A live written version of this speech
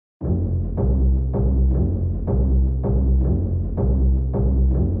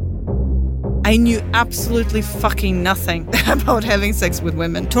I knew absolutely fucking nothing about having sex with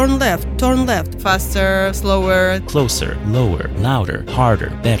women. Turn left, faster, slower, closer, lower, louder,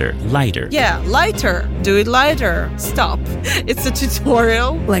 harder, better, lighter. Yeah, lighter. Do it lighter. Stop. It's a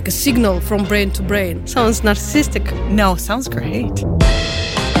tutorial. like a signal from brain to brain. Sounds narcissistic. No, sounds great.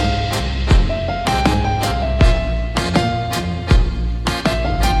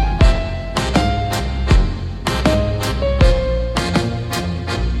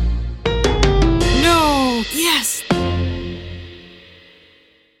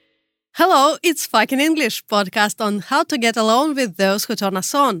 Hello, it's Fucking English, podcast on how to get along with those who turn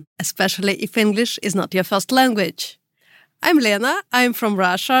us on, especially if English is not your first language. I'm Lena, I'm from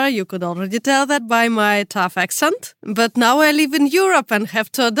Russia, you could already tell that by my tough accent, but now I live in Europe and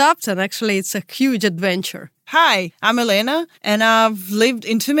have to adapt, and actually it's a huge adventure. Hi, I'm Elena, and I've lived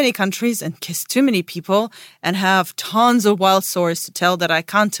in too many countries and kissed too many people and have tons of wild stories to tell that I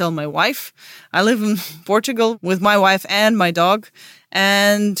can't tell my wife. I live in Portugal with my wife and my dog.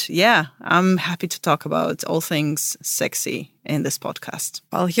 And yeah, I'm happy to talk about all things sexy in this podcast.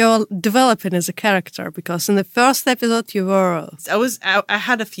 Well, you're developing as a character because in the first episode you were... I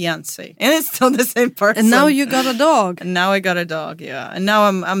had a fiance, and it's still the same person. And now you got a dog. And now I got a dog, yeah. And now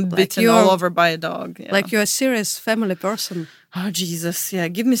I'm bitten all over by a dog. Yeah. Like you're a serious family person. Oh, Jesus. Yeah,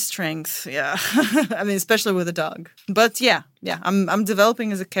 give me strength. Yeah. I mean, especially with a dog. But yeah, I'm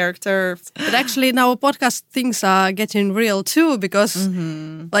developing as a character. But actually in our podcast, things are getting real too, because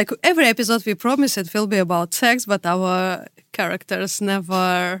like every episode we promise it will be about sex, but our characters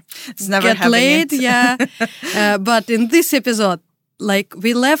never get laid. Yeah. But in this episode, like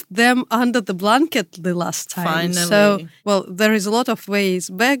we left them under the blanket the last time. Finally. So, well, there is a lot of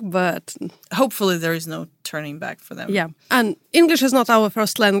ways back, but... Hopefully there is no turning back for them. Yeah. And English is not our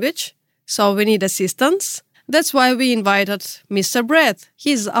first language, so we need assistance. That's why we invited Mr. Brett.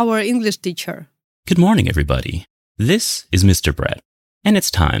 He's our English teacher. Good morning, everybody. This is Mr. Brett, and it's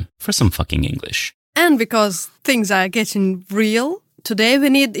time for some fucking English. And because things are getting real, today we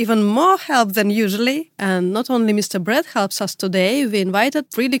need even more help than usually. And not only Mr. Brett helps us today, we invited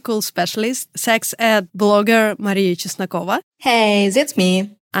really cool specialist, sex ed blogger Maria Chesnakova. Hey, that's me.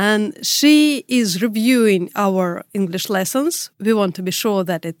 And she is reviewing our English lessons. We want to be sure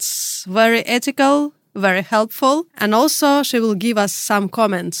that it's very ethical, very helpful. And also she will give us some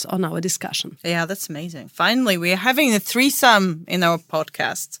comments on our discussion. Yeah, that's amazing. Finally, we are having a threesome in our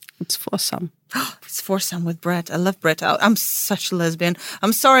podcast. It's foursome. It's foursome with Brett. I love Brett. I'm such a lesbian.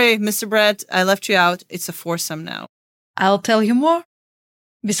 I'm sorry, Mr. Brett. I left you out. It's a foursome now. I'll tell you more.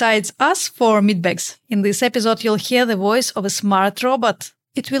 Besides us four meatbags, in this episode you'll hear the voice of a smart robot.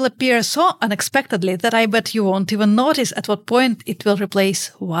 It will appear so unexpectedly that I bet you won't even notice at what point it will replace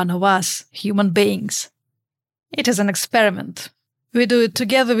one of us, human beings. It is an experiment. We do it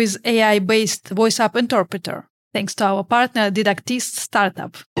together with AI-based voice-up interpreter, thanks to our partner Didactist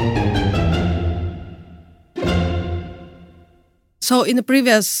startup. So in the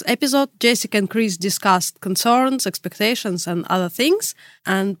previous episode, Jessica and Chris discussed concerns, expectations, and other things.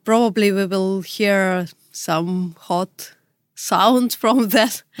 And probably we will hear some hot sounds from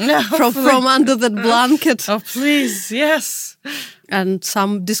that, from under that blanket. Oh, please, yes. And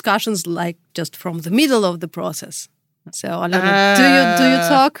some discussions like just from the middle of the process. So, Alena, do you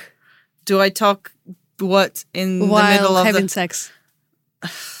talk? Do I talk what in while the middle of having sex?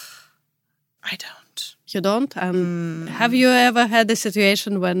 I don't. You don't? And have you ever had a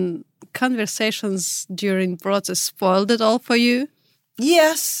situation when conversations during process spoiled it all for you?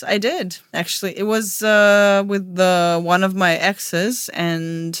 Yes, I did. Actually, it was with one of my exes,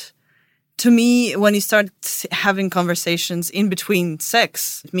 and to me, when you start having conversations in between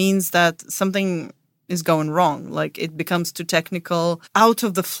sex, it means that something is going wrong. Like it becomes too technical, out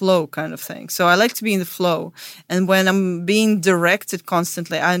of the flow kind of thing. So I like to be in the flow. And when I'm being directed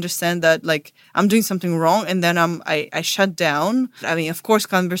constantly, I understand that like I'm doing something wrong, and then I shut down. I mean, of course,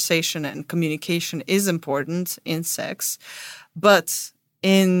 conversation and communication is important in sex. But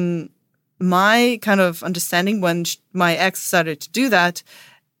in my kind of understanding, when my ex started to do that,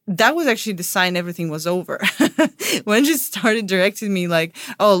 that was actually the sign everything was over. When she started directing me like,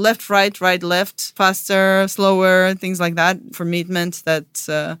 oh, left, right, left, faster, slower, things like that, for me it meant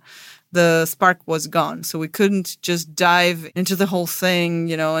that the spark was gone. So we couldn't just dive into the whole thing,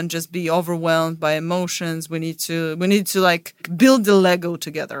 you know, and just be overwhelmed by emotions. We need to like build the Lego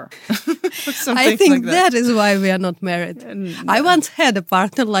together. I think like that is why we are not married. I once had a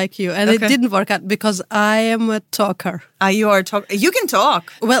partner like you, and it didn't work out because I am a talker. You are you can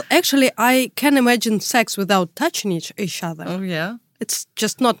talk. Well, actually, I can imagine sex without touching each other. Oh, yeah? It's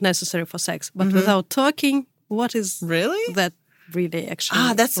just not necessary for sex. But without talking, what is really that really actually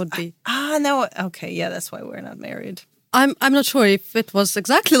would be. No. Okay, yeah, that's why we're not married. I'm not sure if it was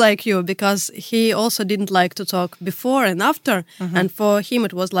exactly like you, because he also didn't like to talk before and after. And for him,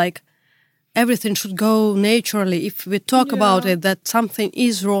 it was like everything should go naturally. If we talk about it, that something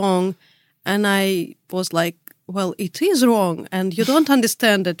is wrong. And I was like, well, it is wrong and you don't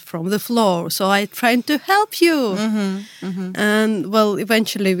understand it from the floor. So I tried to help you. And well,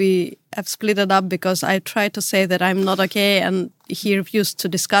 eventually we have split it up because I tried to say that I'm not okay. And he refused to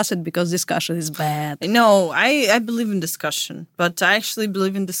discuss it because discussion is bad. No, I believe in discussion, but I actually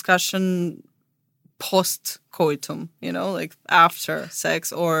believe in discussion post-coitum, like after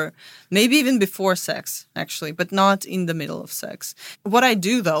sex or maybe even before sex, actually, but not in the middle of sex. What I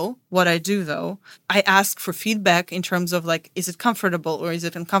do though, I ask for feedback in terms of like, is it comfortable or is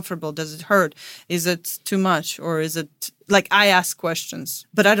it uncomfortable? Does it hurt? Is it too much or is it like I ask questions,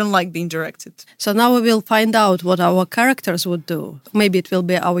 but I don't like being directed. So now we will find out what our characters would do. Maybe it will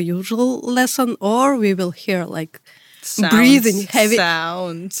be our usual lesson or we will hear like breathing,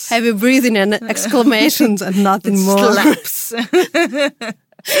 heavy breathing and exclamations and nothing more. Slaps.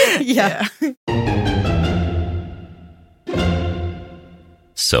 Yeah.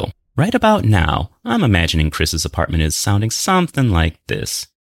 So, right about now, I'm imagining Chris's apartment is sounding something like this.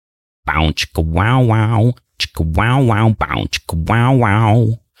 Bow chicka wow wow, chicka wow wow, bow chicka wow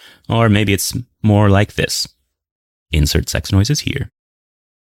wow. Or maybe it's more like this. Insert sex noises here.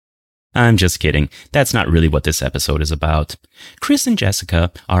 I'm just kidding. That's not really what this episode is about. Chris and Jessica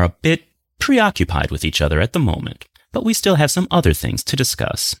are a bit preoccupied with each other at the moment, but we still have some other things to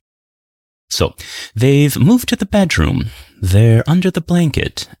discuss. So, they've moved to the bedroom. They're under the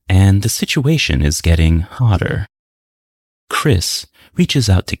blanket, and the situation is getting hotter. Chris reaches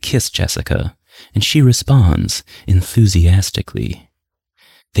out to kiss Jessica, and she responds enthusiastically.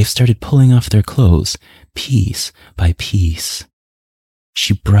 They've started pulling off their clothes, piece by piece.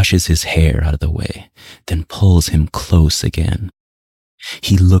 She brushes his hair out of the way, then pulls him close again.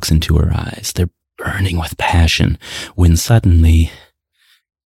 He looks into her eyes. They're burning with passion when suddenly...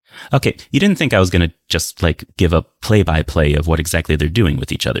 Okay, you didn't think I was going to just, give a play-by-play of what exactly they're doing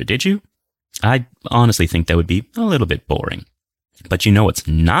with each other, did you? I honestly think that would be a little bit boring. But you know what's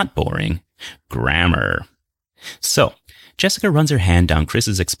not boring? Grammar. So, Jessica runs her hand down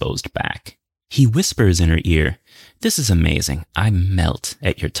Chris's exposed back. He whispers in her ear, "This is amazing. I melt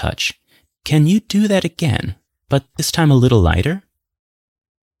at your touch. Can you do that again, but this time a little lighter?"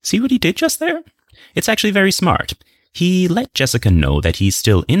 See what he did just there? It's actually very smart. He let Jessica know that he's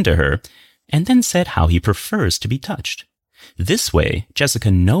still into her, and then said how he prefers to be touched. This way, Jessica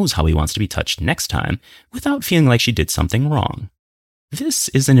knows how he wants to be touched next time without feeling like she did something wrong. This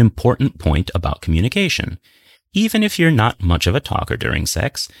is an important point about communication. Even if you're not much of a talker during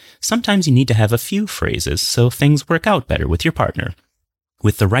sex, sometimes you need to have a few phrases so things work out better with your partner.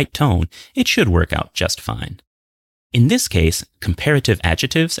 With the right tone, it should work out just fine. In this case, comparative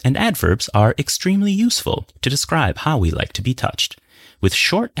adjectives and adverbs are extremely useful to describe how we like to be touched. With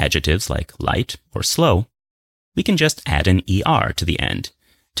short adjectives like light or slow, we can just add an ER to the end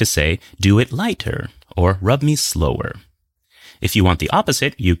to say, "do it lighter," or "rub me slower." If you want the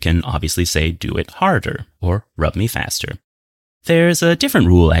opposite, you can obviously say, "do it harder," or "rub me faster." There's a different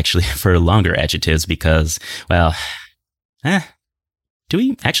rule, actually, for longer adjectives because, well, do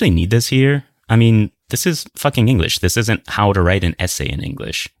we actually need this here? I mean, this is fucking English. This isn't how to write an essay in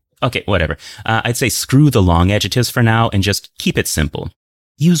English. Okay, whatever. I'd say screw the long adjectives for now and just keep it simple.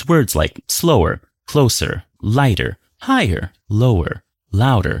 Use words like slower, closer, lighter, higher, lower,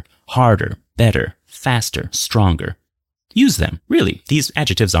 louder, harder, better, faster, stronger. Use them. Really, these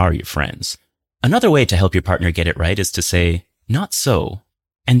adjectives are your friends. Another way to help your partner get it right is to say, "not so,"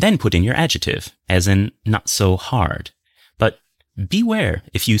 and then put in your adjective, as in not so hard. But beware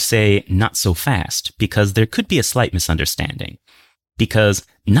if you say not so fast, because there could be a slight misunderstanding. Because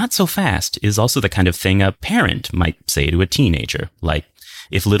not so fast is also the kind of thing a parent might say to a teenager, like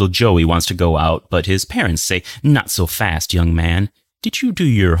if little Joey wants to go out, but his parents say, "not so fast, young man. Did you do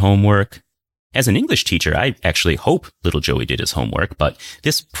your homework?" As an English teacher, I actually hope little Joey did his homework, but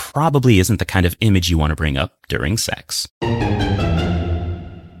this probably isn't the kind of image you want to bring up during sex.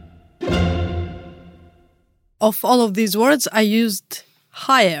 Of all of these words, I used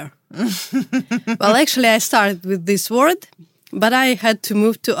higher. Well, actually, I started with this word, but I had to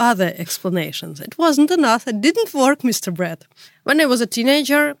move to other explanations. It wasn't enough. It didn't work, Mr. Brett. When I was a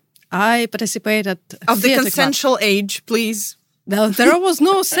teenager, I participated of the consensual age, please. No, there was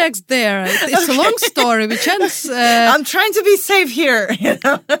no sex there. It's a long story. We chance. I'm trying to be safe here.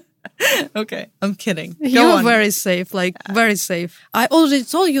 Okay, I'm kidding. You're very safe, very safe. I already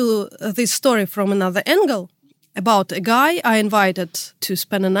told you this story from another angle. about a guy I invited to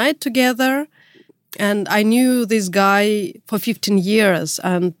spend a night together. And I knew this guy for 15 years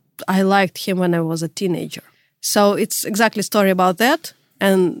and I liked him when I was a teenager. So it's exactly a story about that.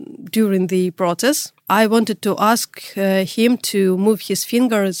 And during the process, I wanted to ask him to move his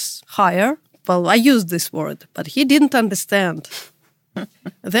fingers higher. Well, I used this word, but he didn't understand.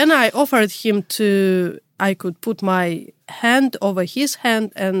 Then I offered him I could put my hand over his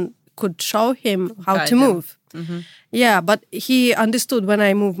hand and could show him how to move. Mm-hmm. Yeah, but he understood when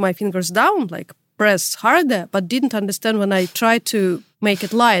I moved my fingers down, like press harder, but didn't understand when I tried to make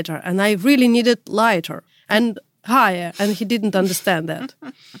it lighter. And I really needed lighter and higher, and he didn't understand that.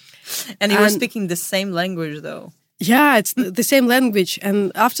 And he was speaking the same language, though. Yeah, it's the same language.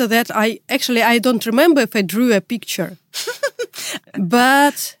 And after that, I don't remember if I drew a picture.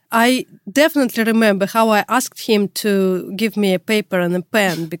 But I definitely remember how I asked him to give me a paper and a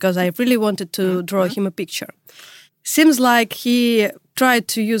pen because I really wanted to draw him a picture. Seems like he tried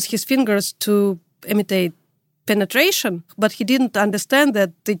to use his fingers to imitate penetration, but he didn't understand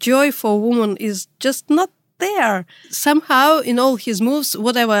that the joy for a woman is just not there. Somehow, in all his moves,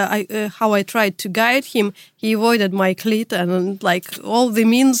 how I tried to guide him, he avoided my clit, and like all the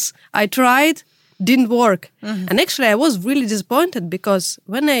means I tried didn't work. Mm-hmm. And actually, I was really disappointed because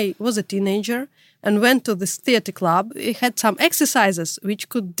when I was a teenager and went to this theater club, it had some exercises which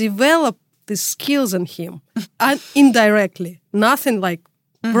could develop the skills in him and indirectly. Nothing like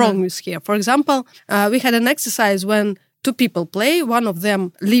wrong with here. For example, we had an exercise when two people play, one of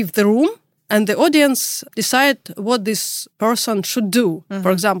them leave the room, and the audience decide what this person should do. Mm-hmm.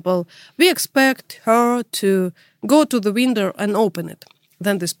 For example, we expect her to go to the window and open it.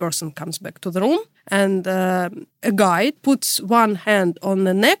 Then this person comes back to the room, and a guide puts one hand on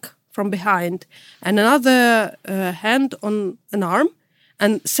the neck from behind and another hand on an arm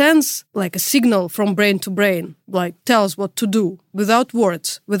and sends like a signal from brain to brain, like tells what to do without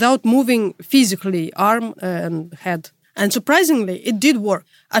words, without moving physically arm and head. And surprisingly, it did work.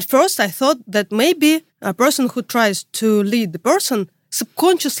 At first, I thought that maybe a person who tries to lead the person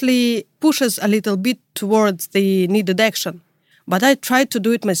subconsciously pushes a little bit towards the needed action. But I tried to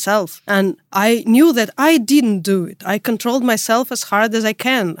do it myself, and I knew that I didn't do it. I controlled myself as hard as I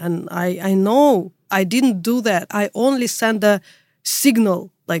can, and I know I didn't do that. I only sent a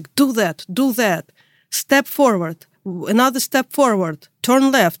signal, like, do that, step forward, another step forward,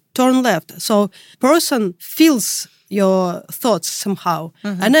 turn left. So person feels your thoughts somehow.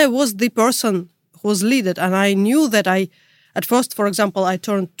 Mm-hmm. And I was the person who was leaded, and I knew that at first, for example, I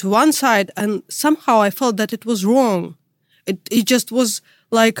turned to one side, and somehow I felt that it was wrong. It just was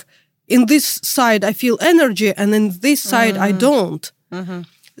like, in this side I feel energy, and in this side I don't. Mm-hmm.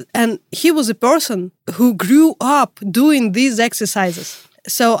 And he was a person who grew up doing these exercises.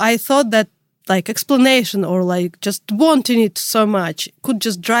 So I thought that like explanation or like just wanting it so much could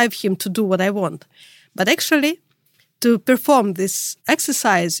just drive him to do what I want. But actually, to perform this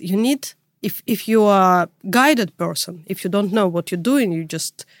exercise, you need, if you are a guided person, if you don't know what you're doing, you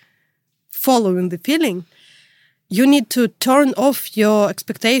just following the feeling, you need to turn off your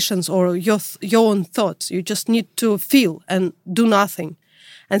expectations or your own thoughts. You just need to feel and do nothing.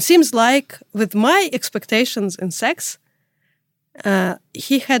 And seems like with my expectations in sex,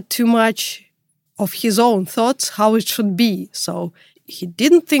 he had too much of his own thoughts, how it should be. So he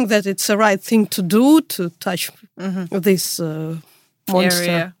didn't think that it's the right thing to do to touch this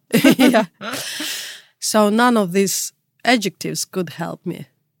monster. Yeah. So none of these adjectives could help me.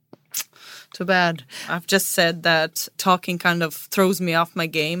 Too bad. I've just said that talking kind of throws me off my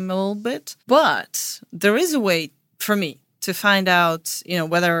game a little bit. But there is a way for me to find out,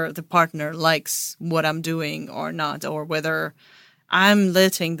 whether the partner likes what I'm doing or not, or whether I'm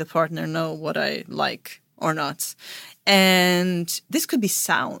letting the partner know what I like or not. And this could be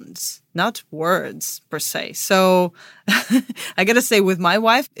sounds, not words per se. So I gotta say, with my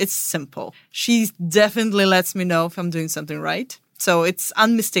wife, it's simple. She definitely lets me know if I'm doing something right. So it's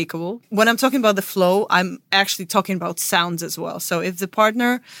unmistakable. When I'm talking about the flow, I'm actually talking about sounds as well. So if the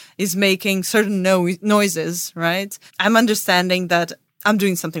partner is making certain noises, right, I'm understanding that I'm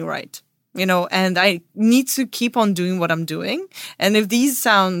doing something right, and I need to keep on doing what I'm doing. And if these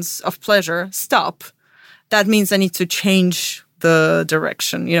sounds of pleasure stop, that means I need to change the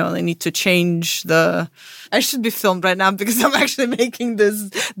direction, I need to change I should be filmed right now because I'm actually making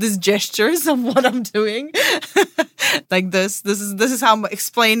these gestures of what I'm doing. Like this is how I'm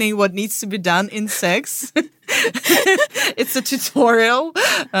explaining what needs to be done in sex. It's a tutorial.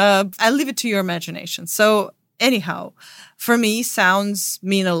 I leave it to your imagination. So anyhow, for me, sounds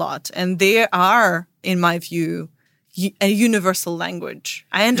mean a lot. And they are, in my view, a universal language.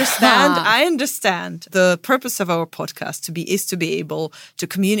 I understand. I understand. The purpose of our podcast is to be able to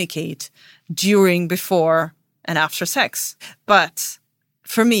communicate during, before, and after sex. But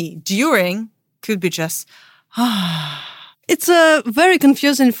for me, during could be just It's very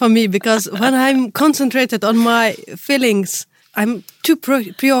confusing for me because when I'm concentrated on my feelings, I'm too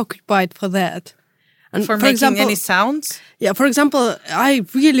preoccupied for that. And for making example, any sounds? Yeah, for example, I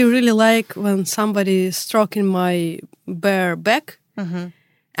really, really like when somebody is stroking my bare back. Mm-hmm.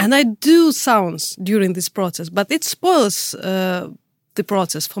 And I do sounds during this process, but it spoils the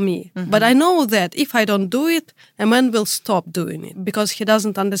process for me. Mm-hmm. But I know that if I don't do it, a man will stop doing it because he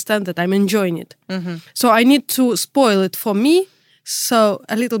doesn't understand that I'm enjoying it. Mm-hmm. So I need to spoil it for me. So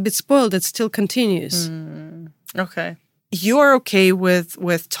a little bit spoiled, it still continues. Okay. You're okay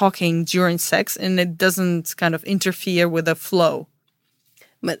with talking during sex and it doesn't kind of interfere with the flow.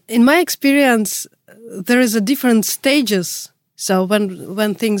 But in my experience, there is a different stages. So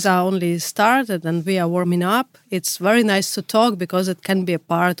when things are only started and we are warming up, it's very nice to talk because it can be a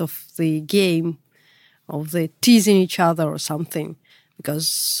part of the game, of the teasing each other or something.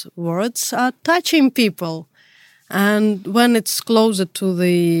 Because words are touching people. And when it's closer to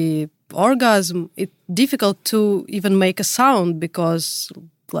the orgasm, it's difficult to even make a sound because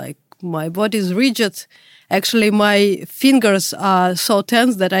like my body is rigid. Actually, my fingers are so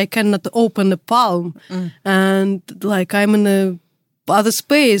tense that I cannot open the palm. And like I'm in a other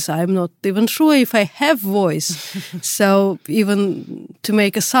space, I'm not even sure if I have voice. So even to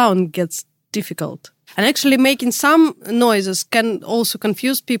make a sound gets difficult. And actually making some noises can also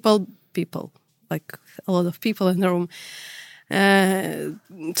confuse people, like a lot of people in the room.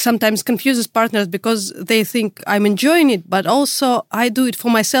 Sometimes confuses partners because they think I'm enjoying it, but also I do it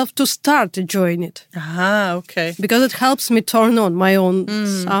for myself to start enjoying it. Okay. Because it helps me turn on my own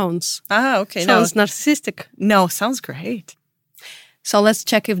sounds. Okay. Sounds narcissistic. No, sounds great. So let's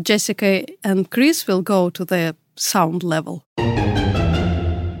check if Jessica and Chris will go to the sound level.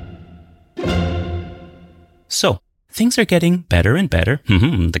 So, things are getting better and better,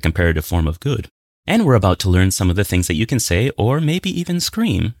 the comparative form of good. And we're about to learn some of the things that you can say or maybe even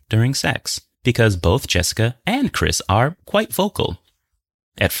scream during sex, because both Jessica and Chris are quite vocal.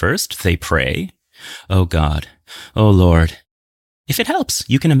 At first, they pray, "Oh God, oh Lord." If it helps,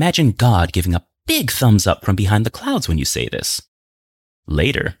 you can imagine God giving a big thumbs up from behind the clouds when you say this.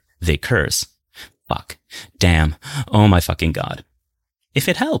 Later, they curse, "Fuck, damn, oh my fucking God." If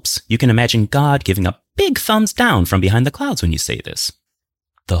it helps, you can imagine God giving a big thumbs down from behind the clouds when you say this.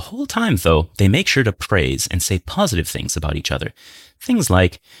 The whole time, though, they make sure to praise and say positive things about each other. Things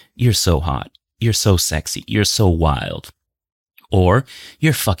like, "You're so hot," "You're so sexy," "You're so wild," or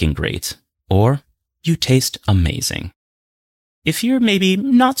 "You're fucking great," or "You taste amazing." If you're maybe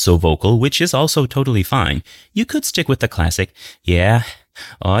not so vocal, which is also totally fine, you could stick with the classic, "Yeah,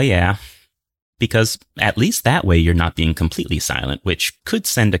 oh yeah," because at least that way you're not being completely silent, which could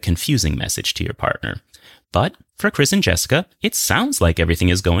send a confusing message to your partner. But for Chris and Jessica, it sounds like everything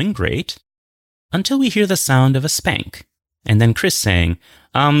is going great until we hear the sound of a spank. And then Chris saying,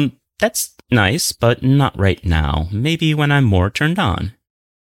 "That's nice, but not right now. Maybe when I'm more turned on."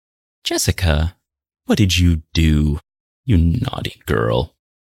 Jessica, what did you do, you naughty girl?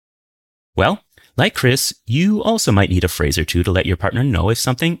 Well, like Chris, you also might need a phrase or two to let your partner know if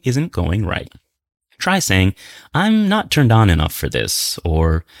something isn't going right. Try saying, "I'm not turned on enough for this,"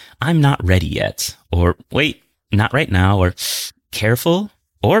 or "I'm not ready yet," or "Wait, not right now," or "Careful,"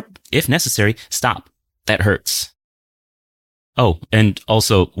 or if necessary, "Stop, that hurts." Oh, and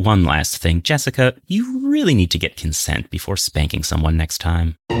also one last thing, Jessica, you really need to get consent before spanking someone next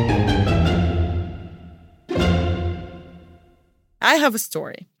time. I have a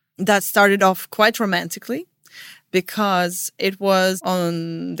story that started off quite romantically because it was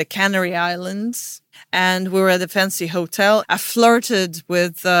on the Canary Islands and we were at a fancy hotel. I flirted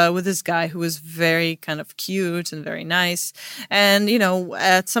with this guy who was very kind of cute and very nice. And, you know,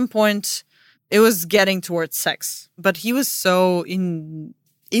 at some point it was getting towards sex, but he was so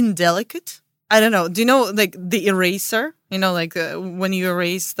indelicate. I don't know. Do you know, like the eraser, you know, like when you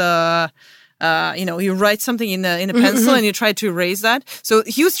erase the, you write something in a pencil and you try to erase that. So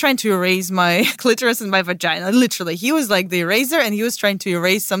he was trying to erase my clitoris and my vagina. Literally, he was like the eraser and he was trying to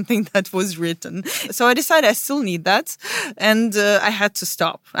erase something that was written. So I decided I still need that. And I had to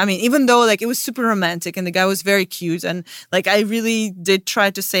stop. I mean, even though like it was super romantic and the guy was very cute. And like I really did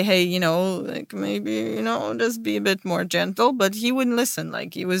try to say, hey, you know, like maybe, you know, just be a bit more gentle. But he wouldn't listen.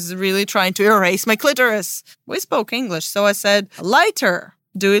 Like he was really trying to erase my clitoris. We spoke English. So I said, lighter,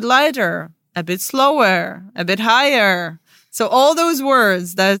 do it lighter. A bit slower, a bit higher. So all those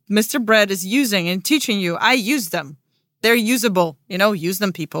words that Mr. Brett is using and teaching you, I use them. They're usable, use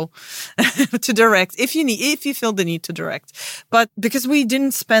them, people, to direct if you feel the need to direct. But because we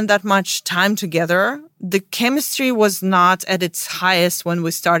didn't spend that much time together, the chemistry was not at its highest when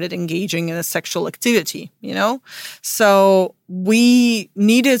we started engaging in a sexual activity, So we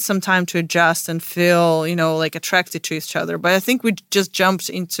needed some time to adjust and feel, like attracted to each other. But I think we just jumped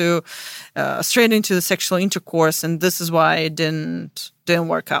straight into the sexual intercourse, and this is why it didn't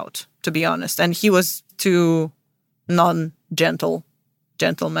work out, to be honest. And he was too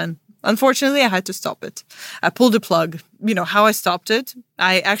gentleman. Unfortunately, I had to stop it. I pulled the plug. How I stopped it?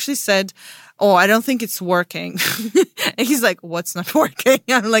 I actually said, "Oh, I don't think it's working." And he's like, "What's not working?"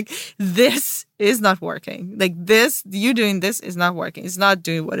 I'm like, "This is not working. Like this, you doing this is not working. It's not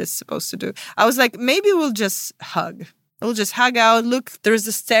doing what it's supposed to do." I was like, "Maybe we'll just hug. We'll just hug out. Look, there's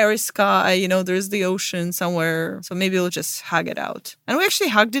the starry sky, there's the ocean somewhere. So maybe we'll just hug it out." And we actually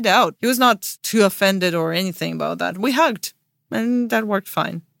hugged it out. He was not too offended or anything about that. We hugged, and that worked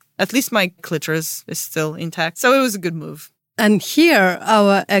fine. At least my clitoris is still intact. So it was a good move. And here,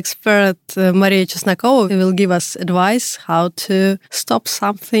 our expert, Maria Chesnakova, will give us advice how to stop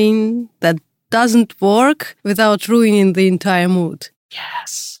something that doesn't work without ruining the entire mood.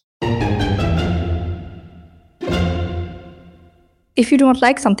 Yes. If you don't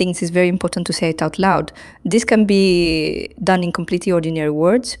like something, it is very important to say it out loud. This can be done in completely ordinary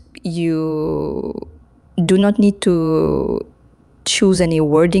words. You do not need to choose any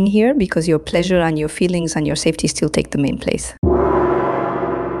wording here because your pleasure and your feelings and your safety still take the main place.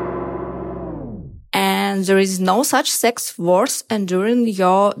 And there is no such sex worth enduring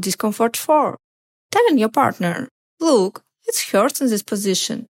your discomfort for. Telling your partner, "Look, it hurts in this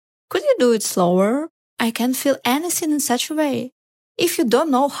position. Could you do it slower? I can't feel anything in such a way." If you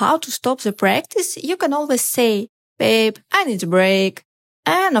don't know how to stop the practice, you can always say, "Babe, I need a break."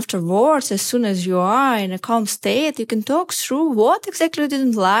 And afterwards, as soon as you are in a calm state, you can talk through what exactly you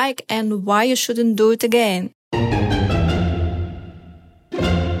didn't like and why you shouldn't do it again.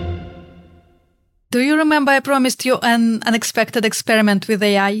 Do you remember I promised you an unexpected experiment with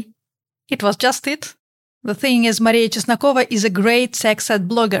AI? It was just it. The thing is, Maria Chesnakova is a great sex ed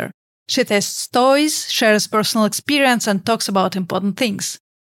blogger. She tests toys, shares personal experience, and talks about important things.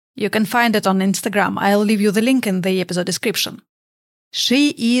 You can find it on Instagram. I'll leave you the link in the episode description. She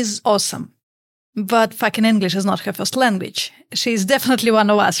is awesome. But fucking English is not her first language. She is definitely one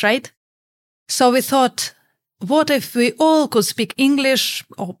of us, right? So we thought, what if we all could speak English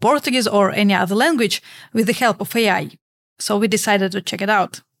or Portuguese or any other language with the help of AI? So we decided to check it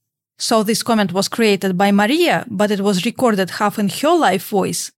out. So this comment was created by Maria, but it was recorded half in her live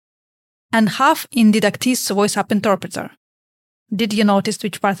voice and half in Didactist's voice app interpreter. Did you notice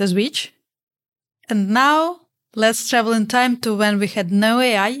which part is which? And now, let's travel in time to when we had no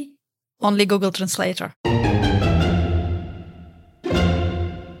AI, only Google Translator.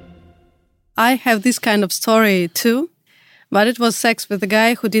 I have this kind of story too, but it was sex with a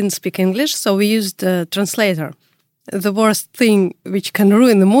guy who didn't speak English, so we used a translator. The worst thing which can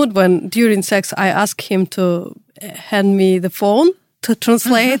ruin the mood when during sex I ask him to hand me the phone to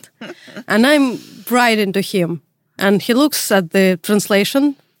translate, and I'm right into him. And he looks at the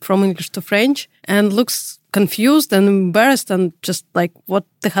translation from English to French and looks confused and embarrassed and just like, what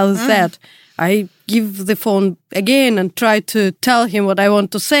the hell is that? I give the phone again and try to tell him what I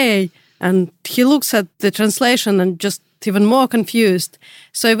want to say. And he looks at the translation and just even more confused.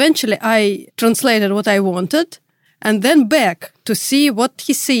 So eventually I translated what I wanted and then back to see what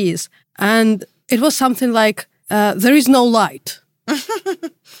he sees. And it was something like, there is no light.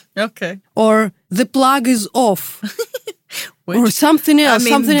 Okay. Or the plug is off. Or something else.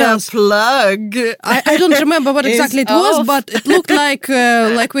 The plug. I don't remember what exactly it was, off. but it looked like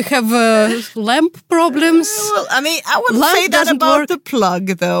we have lamp problems. Well, I mean, I wouldn't Light say that doesn't about work. the plug,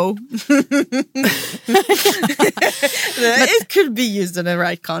 though. It could be used in the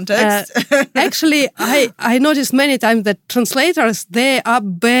right context. Actually, I noticed many times that translators, they are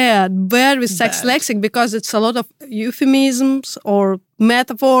bad with sex lexic because it's a lot of euphemisms or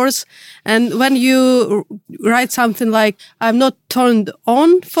metaphors. And when you write something like, I'm not turned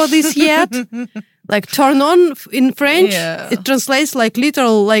on for this yet, like turn on in French, it translates like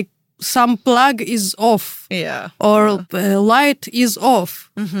literal, like some plug is off. Yeah. Or light is off.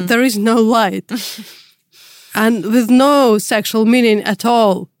 There is no light. And with no sexual meaning at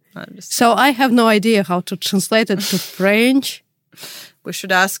all. So I have no idea how to translate it to French. We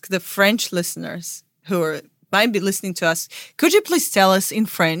should ask the French listeners who might be listening to us. Could you please tell us in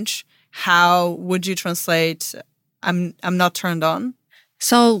French, how would you translate I'm not turned on?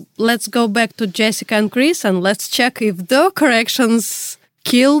 So let's go back to Jessica and Chris and let's check if the corrections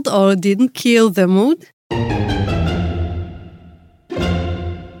killed or didn't kill the mood.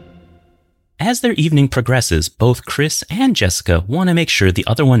 As their evening progresses, both Chris and Jessica want to make sure the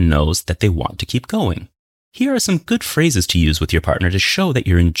other one knows that they want to keep going. Here are some good phrases to use with your partner to show that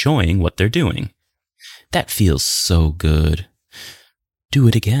you're enjoying what they're doing. That feels so good. Do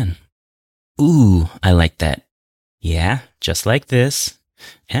it again. Ooh, I like that. Yeah, just like this.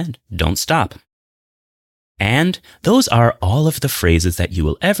 And don't stop. And those are all of the phrases that you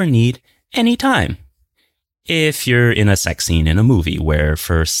will ever need anytime. If you're in a sex scene in a movie where,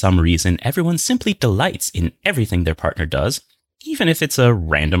 for some reason, everyone simply delights in everything their partner does, even if it's a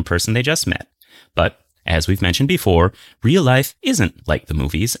random person they just met. But, as we've mentioned before, real life isn't like the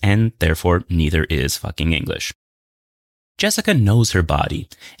movies, and therefore neither is fucking English. Jessica knows her body,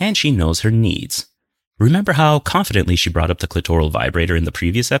 and she knows her needs. Remember how confidently she brought up the clitoral vibrator in the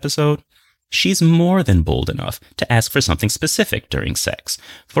previous episode? She's more than bold enough to ask for something specific during sex.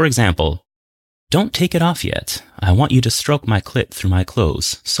 For example, "Don't take it off yet. I want you to stroke my clit through my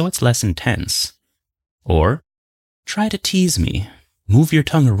clothes so it's less intense." Or, "Try to tease me. Move your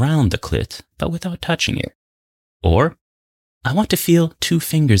tongue around the clit, but without touching it." Or, "I want to feel 2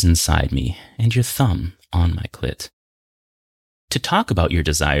 fingers inside me and your thumb on my clit." To talk about your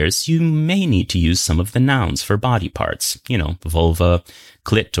desires, you may need to use some of the nouns for body parts. Vulva,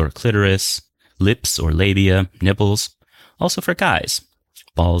 clit or clitoris, lips or labia, nipples. Also for guys,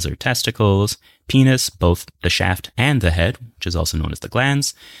 balls or testicles, penis, both the shaft and the head, which is also known as the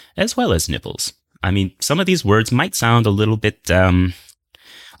glans, as well as nipples. I mean, some of these words might sound a little bit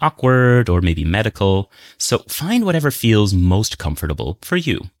awkward or maybe medical, so find whatever feels most comfortable for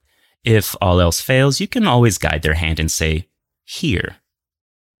you. If all else fails, you can always guide their hand and say, "Here."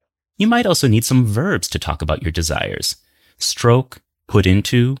 You might also need some verbs to talk about your desires. Stroke, put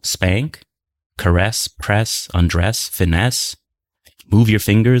into, spank, caress, press, undress, finesse, move your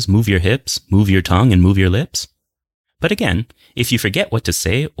fingers, move your hips, move your tongue, and move your lips. But again, if you forget what to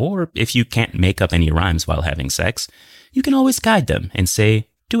say, or if you can't make up any rhymes while having sex, you can always guide them and say,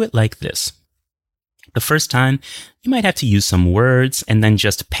 "Do it like this." The first time, you might have to use some words and then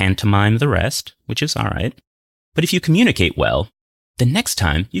just pantomime the rest, which is alright. But if you communicate well, the next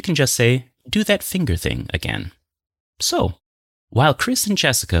time you can just say, "Do that finger thing again." So, while Chris and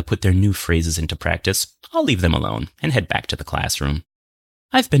Jessica put their new phrases into practice, I'll leave them alone and head back to the classroom.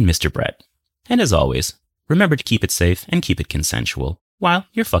 I've been Mr. Brett, and as always, remember to keep it safe and keep it consensual while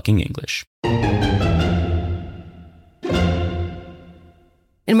you're fucking English.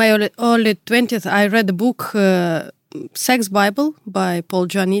 In my early 20th, I read the book Sex Bible by Paul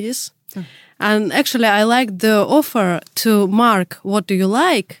Joannidis. And actually, I liked the offer to mark what do you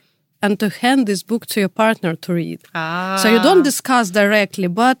like and to hand this book to your partner to read. So you don't discuss directly,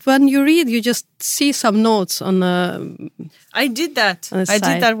 but when you read, you just see some notes on I did that. I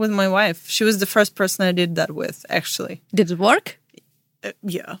did that with my wife. She was the first person I did that with, actually. Did it work?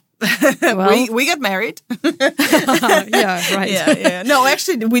 Yeah. Well, we got married. Yeah, right. Yeah. No,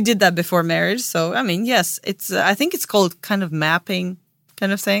 actually, we did that before marriage. So, I mean, yes, it's. I think it's called kind of mapping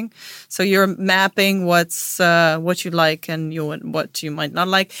kind of thing. So you're mapping what you like and what you might not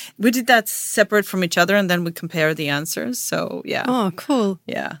like. We did that separate from each other, and then we compare the answers. So, yeah. Oh, cool.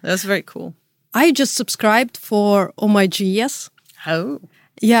 Yeah, that was very cool. I just subscribed for OMIGS. Oh.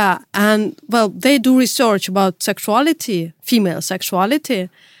 Yeah, and, well, they do research about sexuality, female sexuality,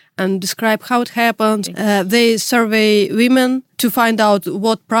 and describe how it happens. They survey women to find out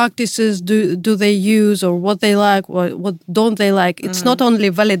what practices do they use or what they like, what don't they like. It's not only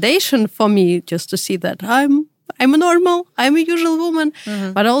validation for me just to see that I'm a normal, I'm a usual woman,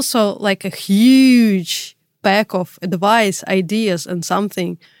 but also like a huge pack of advice, ideas, and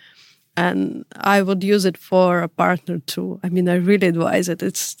something. And I would use it for a partner too. I mean, I really advise it.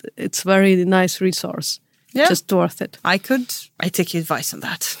 It's very nice resource. Yeah. Just worth it. I take your advice on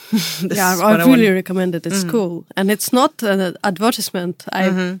that. Yeah, I really recommend it. It's cool. And it's not an advertisement.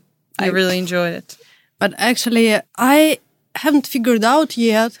 I really enjoyed it. But actually, I haven't figured out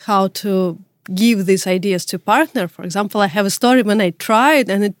yet how to give these ideas to partner. For example, I have a story when I tried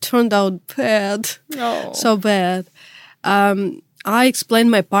and it turned out bad. Oh. So bad. I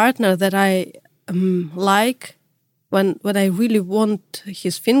explained my partner that I like when I really want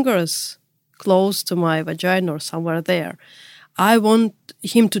his fingers close to my vagina or somewhere there. I want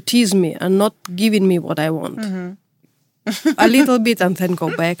him to tease me and not giving me what I want. A little bit and then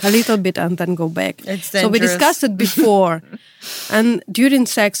go back, a little bit and then go back. It's dangerous. So we discussed it before. And during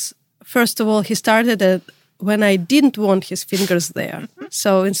sex, first of all, he started it when I didn't want his fingers there.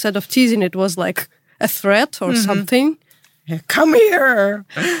 So instead of teasing, it was like a threat or something. Come here.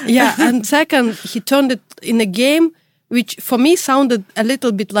 Yeah, and second, he turned it in a game which for me sounded a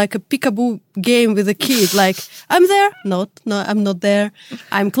little bit like a peekaboo game with a kid. Like, I'm there. No, I'm not there.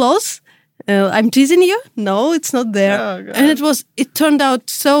 I'm close. I'm teasing you? No, it's not there. Oh, God. And it turned out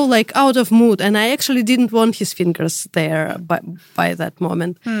so like out of mood. And I actually didn't want his fingers there by that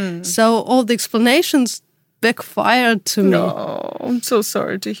moment. So all the explanations backfired to me. No, I'm so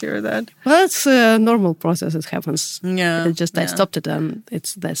sorry to hear that. Well, it's a normal process. It happens. Yeah. I stopped it and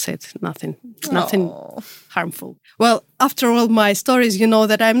that's it. Nothing Oh. harmful. Well, after all my stories, you know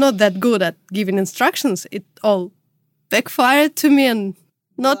that I'm not that good at giving instructions. It all backfired to me and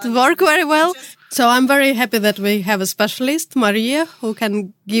not work very well. So I'm very happy that we have a specialist, Maria, who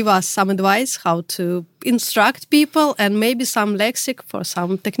can give us some advice how to instruct people and maybe some lexic for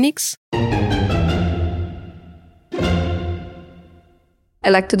some techniques. I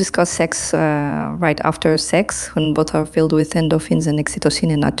like to discuss sex right after sex, when both are filled with endorphins and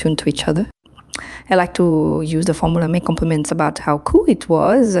oxytocin and attuned to each other. I like to use the formula, make compliments about how cool it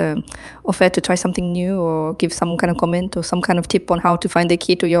was, offer to try something new or give some kind of comment or some kind of tip on how to find the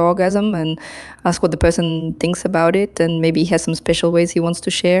key to your orgasm and ask what the person thinks about it, and maybe he has some special ways he wants to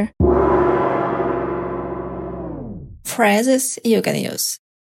share. Phrases you can use.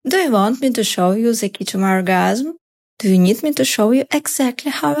 Do you want me to show you the key to my orgasm? Do you need me to show you exactly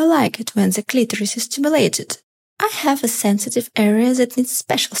how I like it when the clitoris is stimulated? I have a sensitive area that needs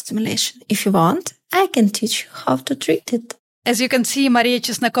special stimulation. If you want, I can teach you how to treat it. As you can see, Maria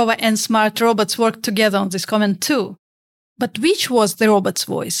Chesnakova and Smart Robots worked together on this comment too. But which was the robot's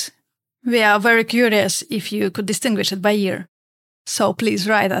voice? We are very curious if you could distinguish it by ear. So please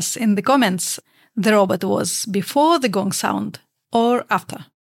write us in the comments. The robot was before the gong sound or after.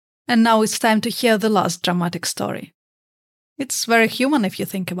 And now it's time to hear the last dramatic story. It's very human if you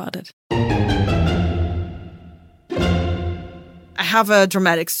think about it. I have a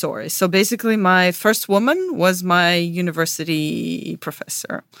dramatic story. So basically, my first woman was my university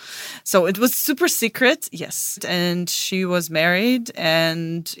professor. So it was super secret, yes. And she was married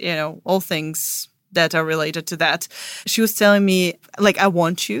and, all things that are related to that. She was telling me, like, I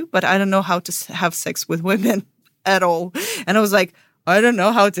want you, but I don't know how to have sex with women at all. And I was like, I don't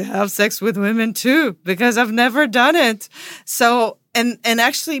know how to have sex with women too, because I've never done it. So, and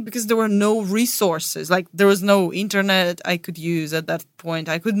actually, because there were no resources, like there was no internet I could use at that point.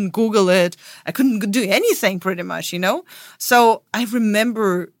 I couldn't Google it. I couldn't do anything pretty much, So I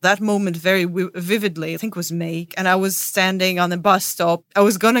remember that moment very vividly. I think it was May. And I was standing on a bus stop. I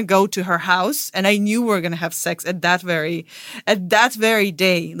was going to go to her house and I knew we were going to have sex at that very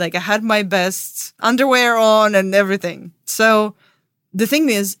day. Like I had my best underwear on and everything. So the thing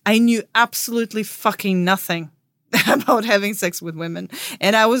is, I knew absolutely fucking nothing about having sex with women.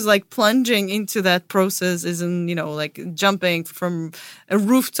 And I was like plunging into that process as in, like jumping from a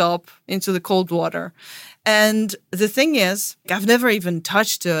rooftop into the cold water. And the thing is, I've never even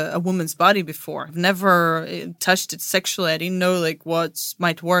touched a woman's body before. I've never touched it sexually. I didn't know like what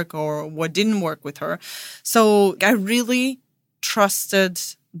might work or what didn't work with her. So I really trusted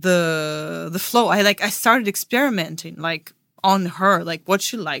the flow. I started experimenting like on her, like what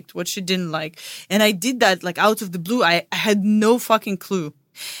she liked, what she didn't like. And I did that like out of the blue. I had no fucking clue.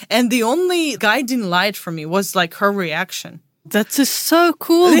 And the only guiding light for me was like her reaction. That is so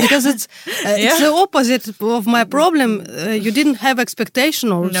cool because it's the opposite of my problem. You didn't have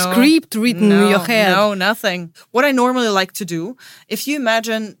expectation or script written in your head. No, nothing. What I normally like to do, if you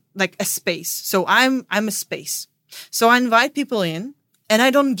imagine like a space. So I'm a space. So I invite people in and I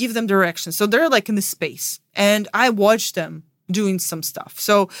don't give them directions. So they're like in the space and I watch them doing some stuff.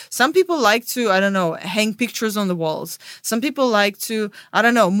 So some people like to, hang pictures on the walls. Some people like to,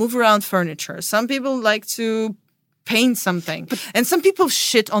 move around furniture. Some people like to paint something. And some people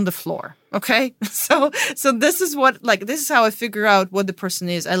shit on the floor. Okay. So this is how I figure out what the person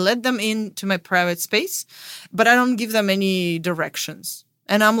is. I let them into my private space, but I don't give them any directions.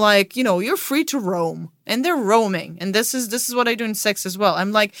 And I'm like, you're free to roam. And they're roaming. And this is what I do in sex as well.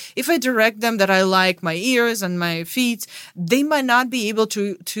 I'm like, if I direct them that I like my ears and my feet, they might not be able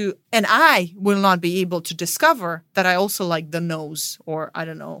to, and I will not be able to discover that I also like the nose or,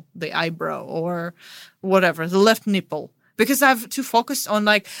 the eyebrow or whatever, the left nipple. Because I've too focused on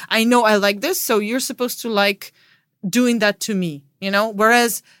like, I know I like this, so you're supposed to like doing that to me,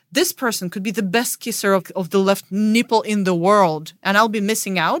 Whereas this person could be the best kisser of the left nipple in the world. And I'll be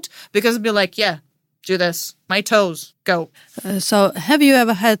missing out because I'll be like, yeah, do this. My toes, go. So have you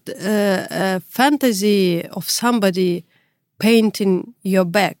ever had a fantasy of somebody painting your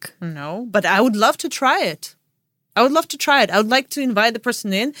back? No, but I would love to try it. I would like to invite the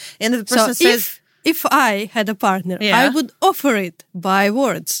person in. And if the person says... If I had a partner, I would offer it by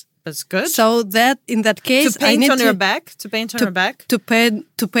words. That's good. So that in that case, to paint on her back. To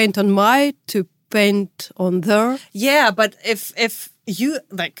paint on my, paint on there. Yeah, but if you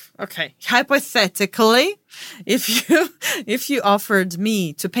like, okay, hypothetically, if you offered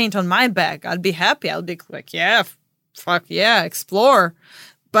me to paint on my bag, I'd be happy. I'd be like, yeah, fuck yeah, explore.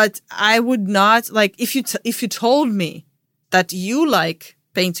 But I would not like if you told me that you like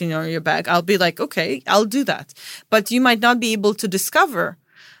painting on your bag, I'll be like, okay, I'll do that. But you might not be able to discover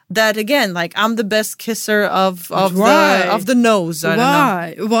that again, like I'm the best kisser of the nose. I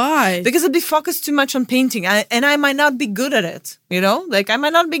don't know. Why? Because I'd be focused too much on painting, and I might not be good at it. You know, like I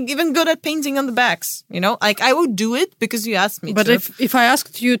might not be even good at painting on the backs. You know, like I would do it because you asked me. But to. if I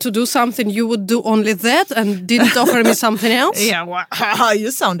asked you to do something, you would do only that and didn't offer me something else. Yeah, well,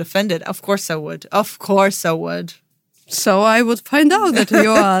 you sound offended. Of course I would. Of course I would. So I would find out that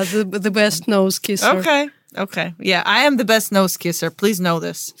you are the best nose kisser. Okay. Yeah, I am the best nose kisser. Please know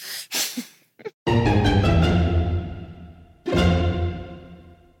this.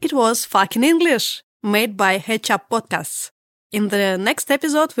 It was Fucking English, made by Hedge Up Podcasts. In the next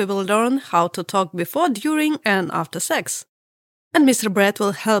episode, we will learn how to talk before, during, and after sex. And Mr. Brett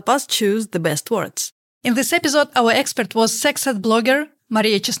will help us choose the best words. In this episode, our expert was sex ed blogger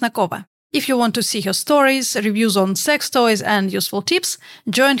Maria Chesnakova. If you want to see her stories, reviews on sex toys, and useful tips,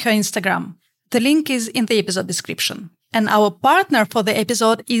 join her Instagram. The link is in the episode description. And our partner for the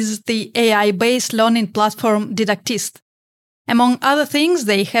episode is the AI-based learning platform Didactist. Among other things,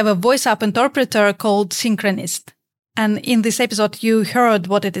 they have a voice-up interpreter called Synchronist. And in this episode, you heard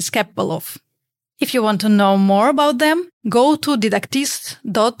what it is capable of. If you want to know more about them, go to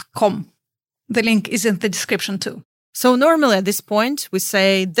didactist.com. The link is in the description too. So normally at this point, we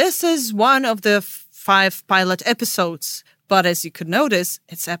say this is one of the 5 pilot episodes. But as you could notice,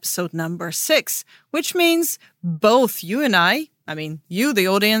 it's episode number 6, which means both you and I mean, you, the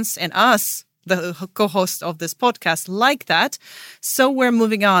audience, and us, the co-host of this podcast, like that. So we're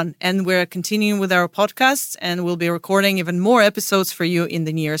moving on and we're continuing with our podcasts, and we'll be recording even more episodes for you in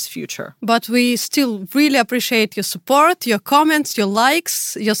the nearest future. But we still really appreciate your support, your comments, your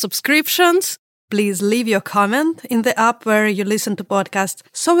likes, your subscriptions. Please leave your comment in the app where you listen to podcasts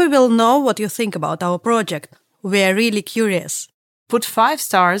so we will know what you think about our project. We are really curious. Put 5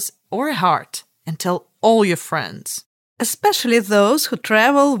 stars or a heart and tell all your friends. Especially those who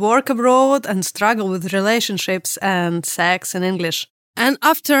travel, work abroad, and struggle with relationships and sex in English. And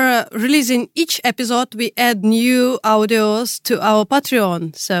after releasing each episode, we add new audios to our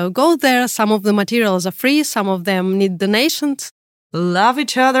Patreon. So go there. Some of the materials are free. Some of them need donations. Love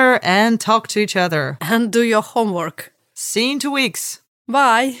each other and talk to each other. And do your homework. See you in 2 weeks.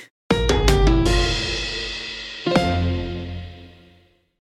 Bye.